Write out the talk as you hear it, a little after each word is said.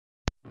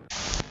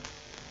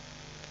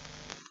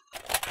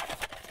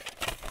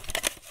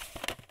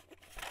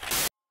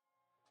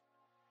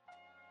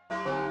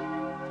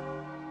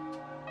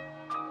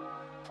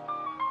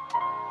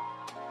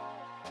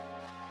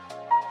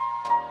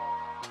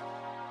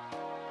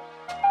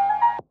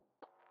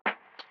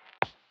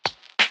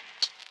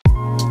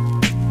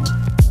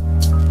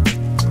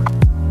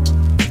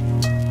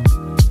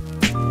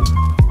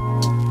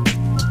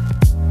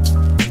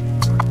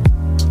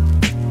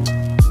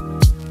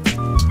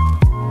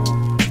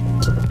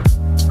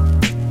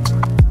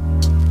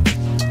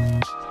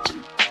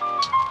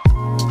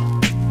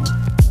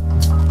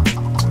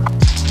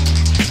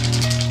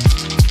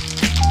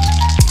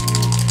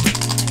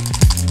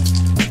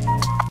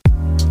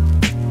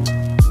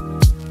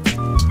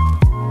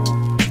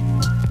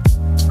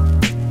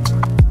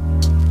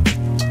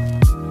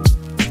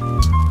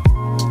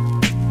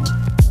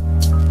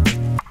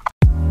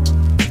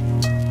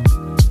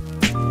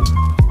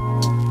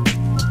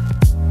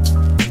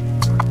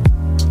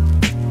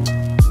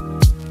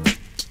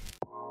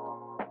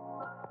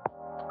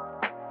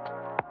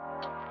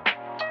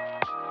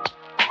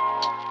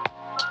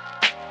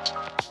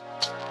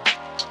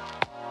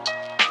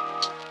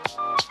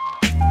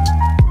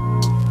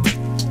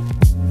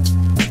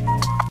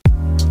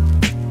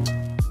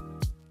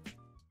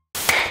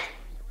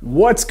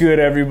What's good,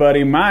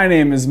 everybody? My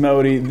name is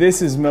Modi.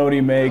 This is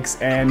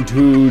ModiMakes, and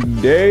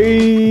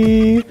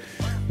today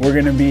we're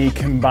gonna be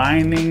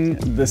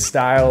combining the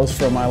styles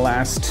from my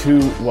last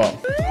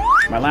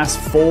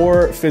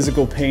four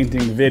physical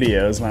painting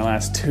videos, my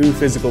last two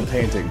physical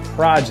painting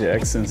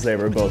projects, since they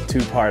were both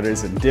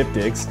two-parters and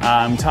diptychs.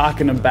 I'm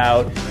talking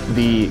about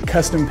the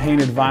custom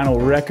painted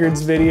vinyl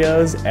records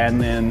videos,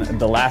 and then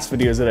the last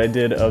videos that I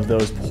did of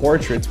those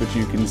portraits, which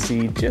you can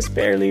see just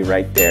barely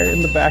right there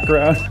in the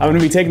background. I'm gonna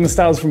be taking the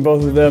styles from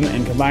both of them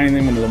and combining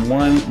them into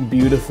one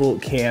beautiful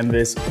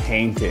canvas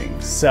painting.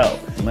 So,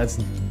 let's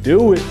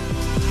do it.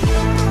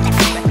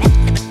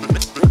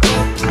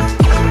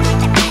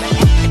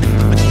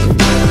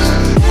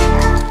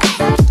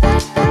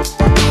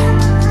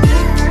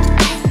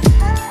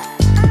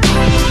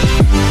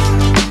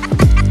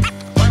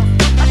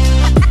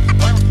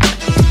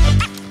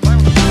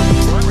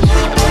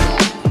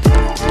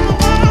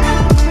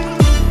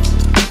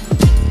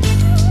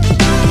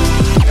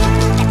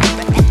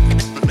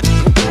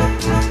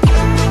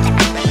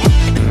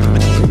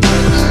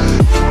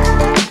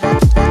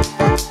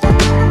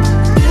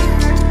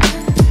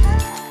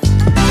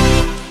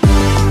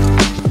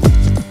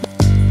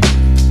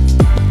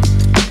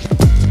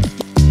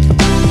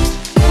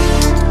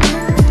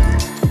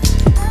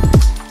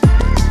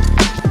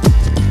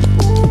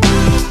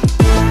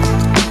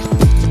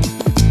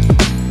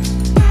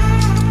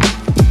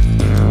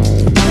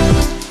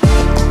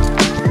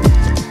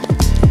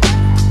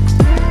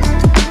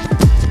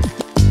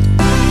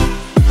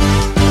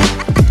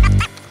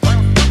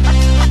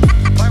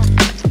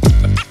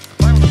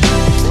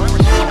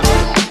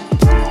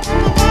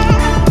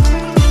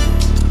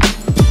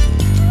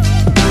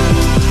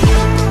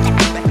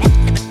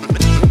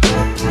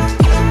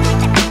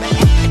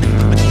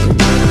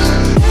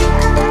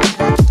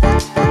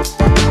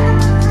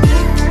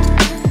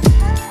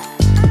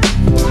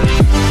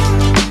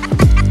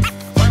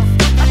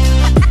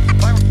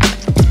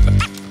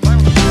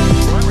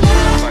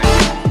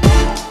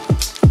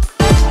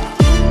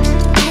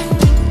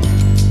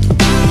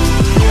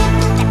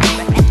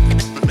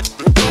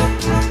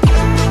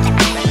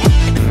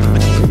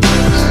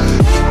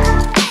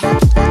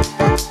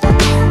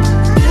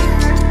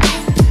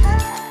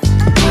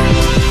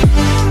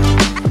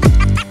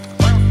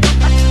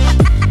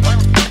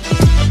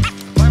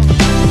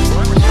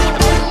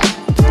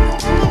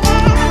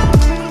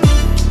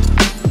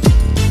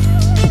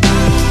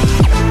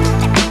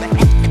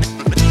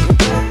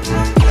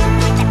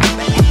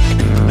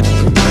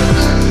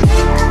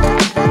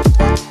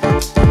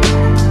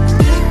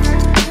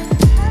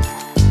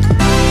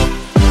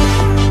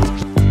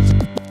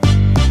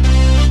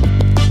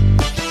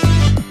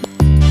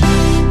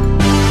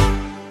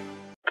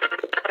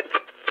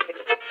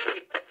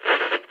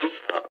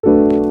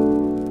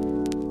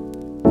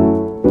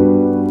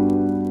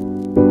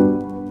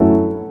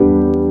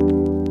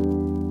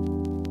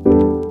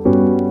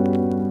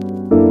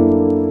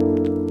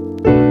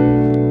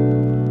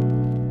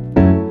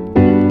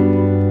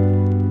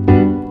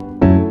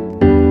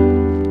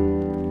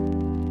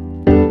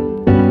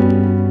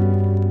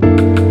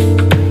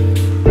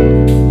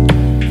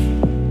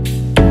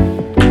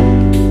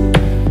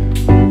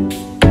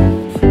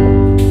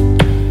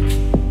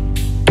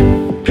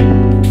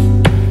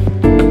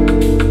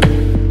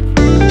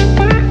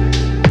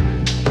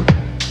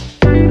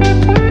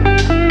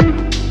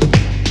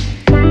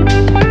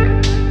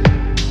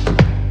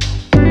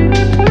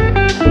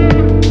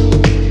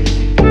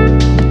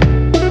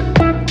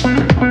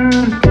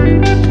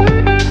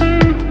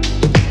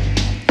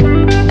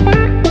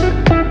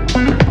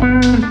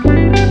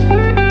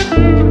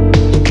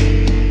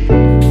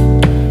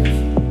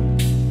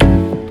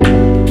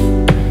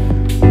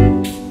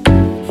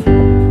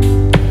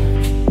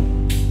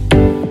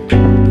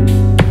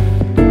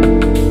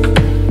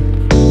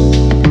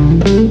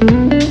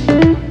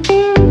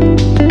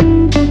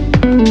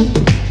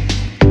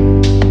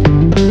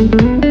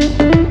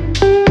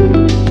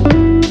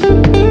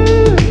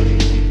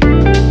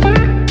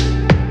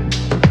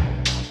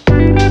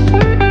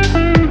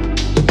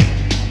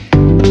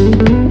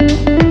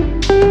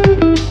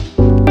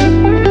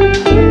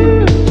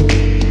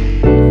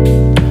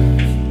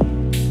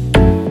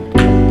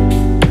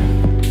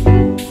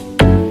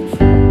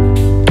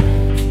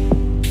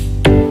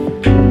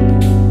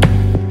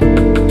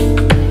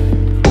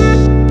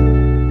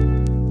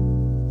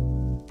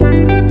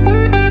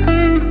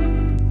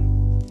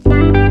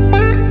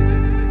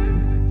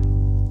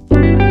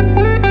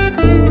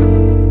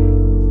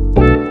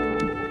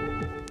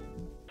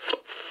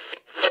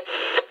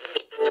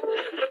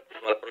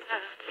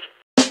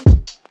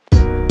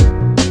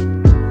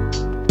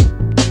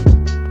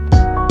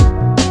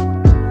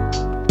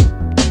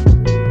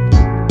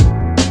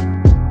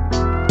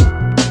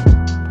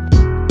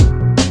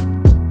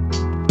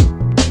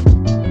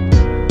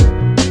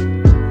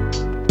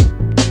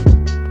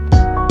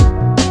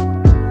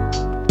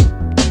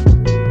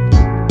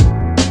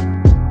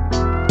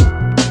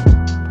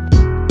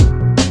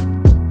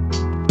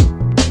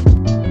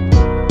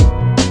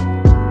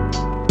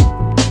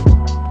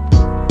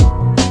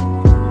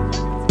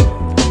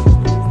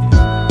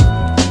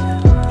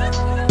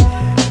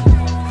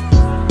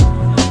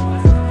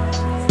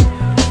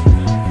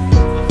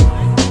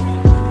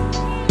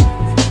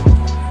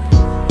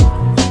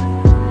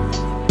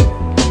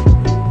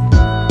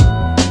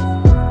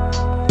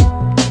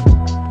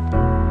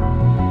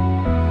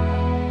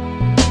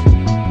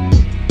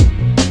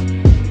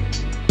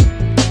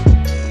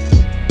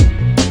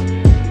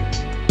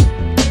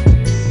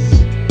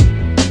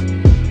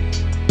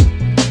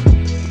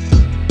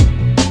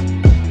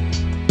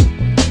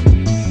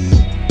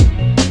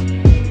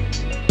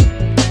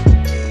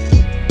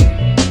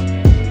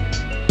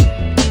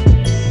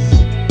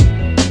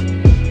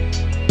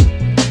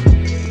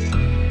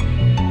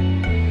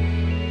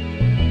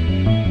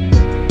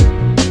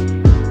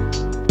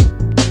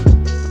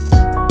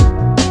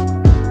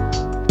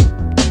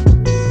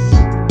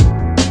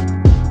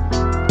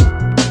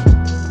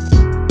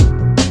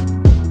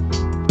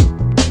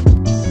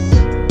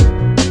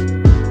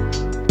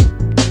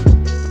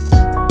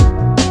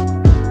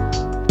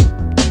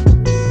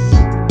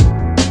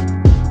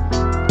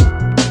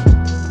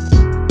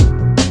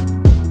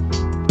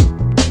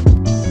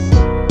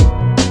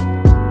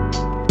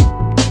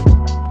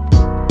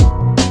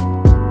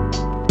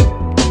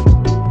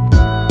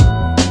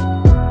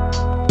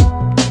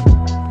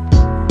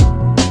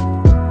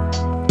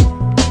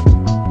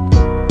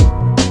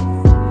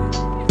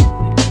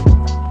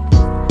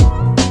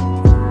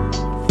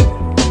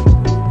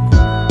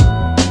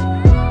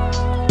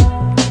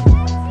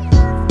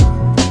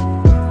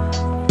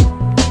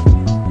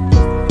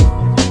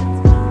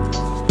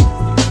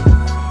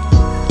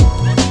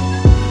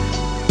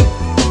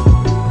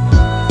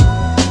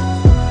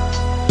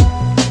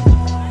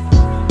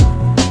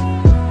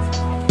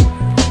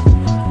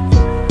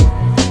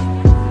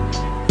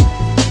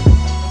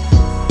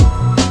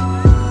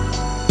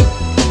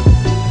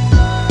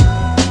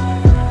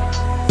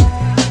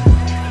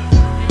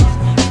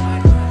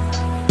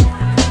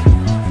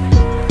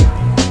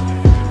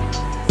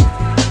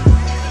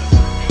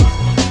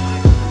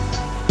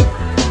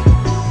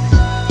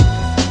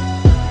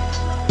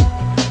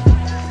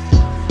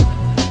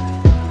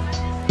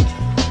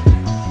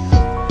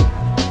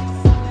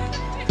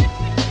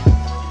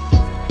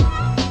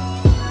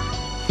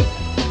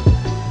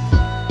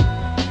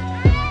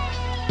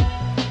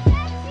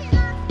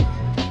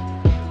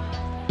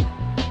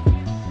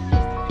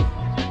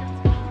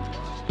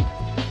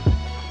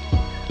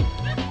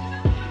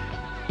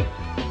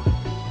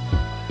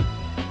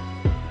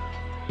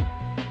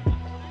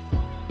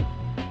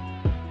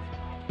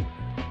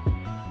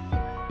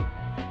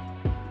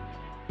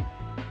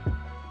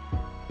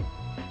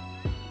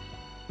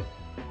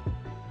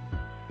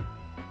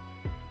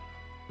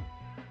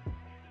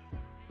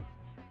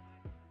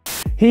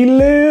 He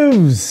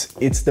lives!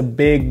 It's the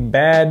Big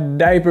Bad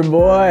Diaper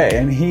Boy,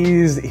 and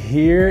he's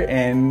here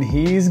and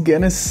he's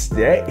gonna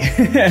stay.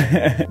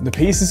 The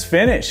piece is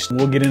finished.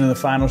 We'll get into the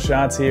final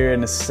shots here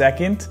in a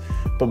second,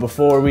 but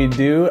before we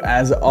do,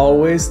 as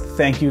always,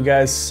 thank you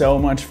guys so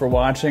much for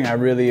watching. I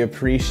really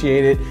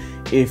appreciate it.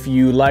 If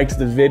you liked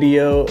the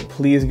video,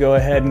 please go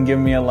ahead and give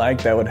me a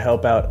like. That would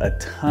help out a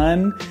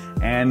ton.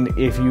 And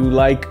if you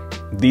like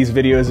these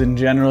videos in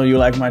general, you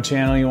like my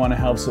channel, you want to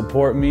help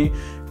support me,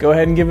 go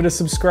ahead and give it a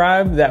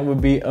subscribe. That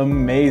would be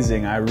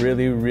amazing. I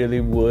really, really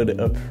would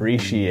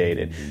appreciate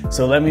it.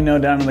 So let me know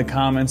down in the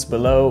comments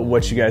below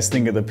what you guys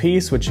think of the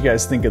piece, what you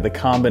guys think of the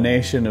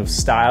combination of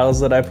styles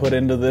that I put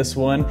into this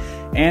one,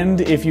 and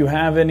if you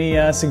have any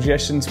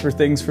suggestions for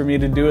things for me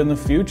to do in the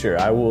future.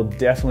 I will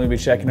definitely be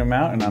checking them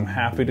out, and I'm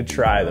happy to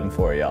try them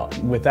for y'all.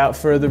 Without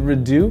further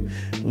ado,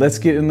 let's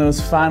get in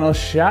those final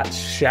shots,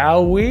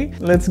 shall we?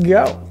 Let's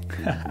go.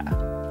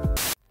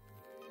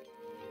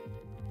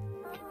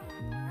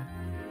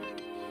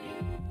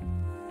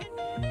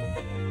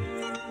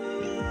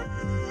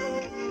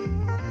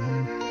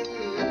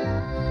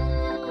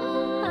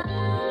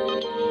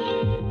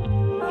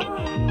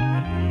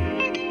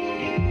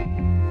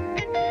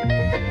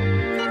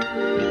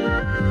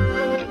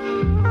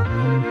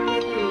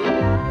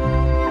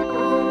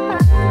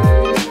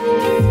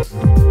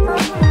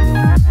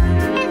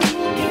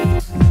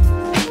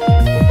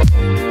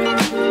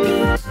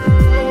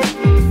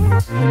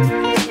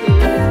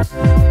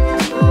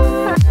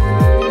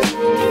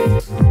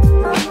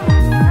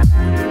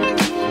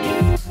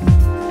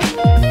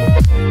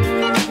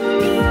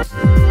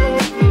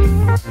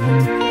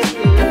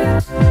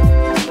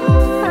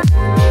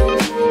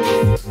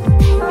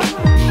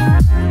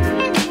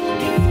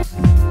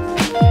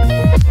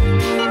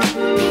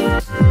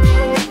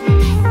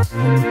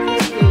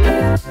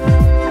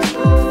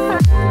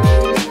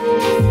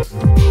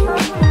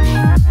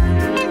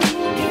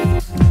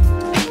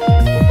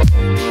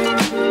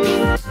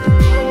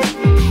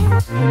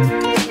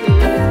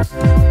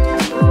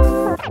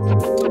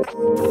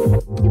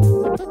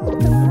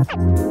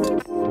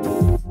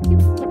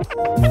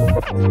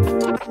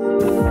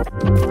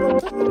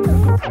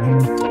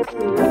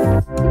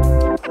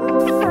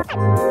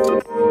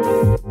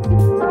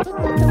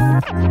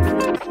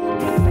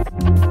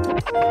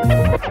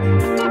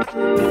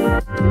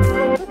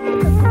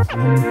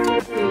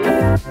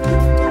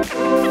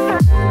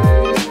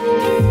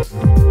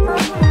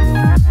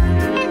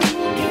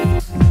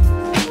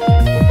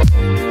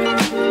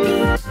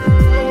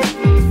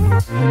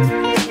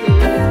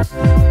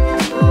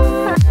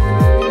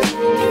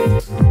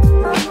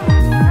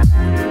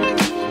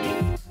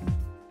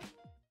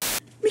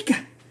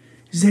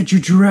 Is that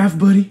your giraffe,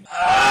 buddy?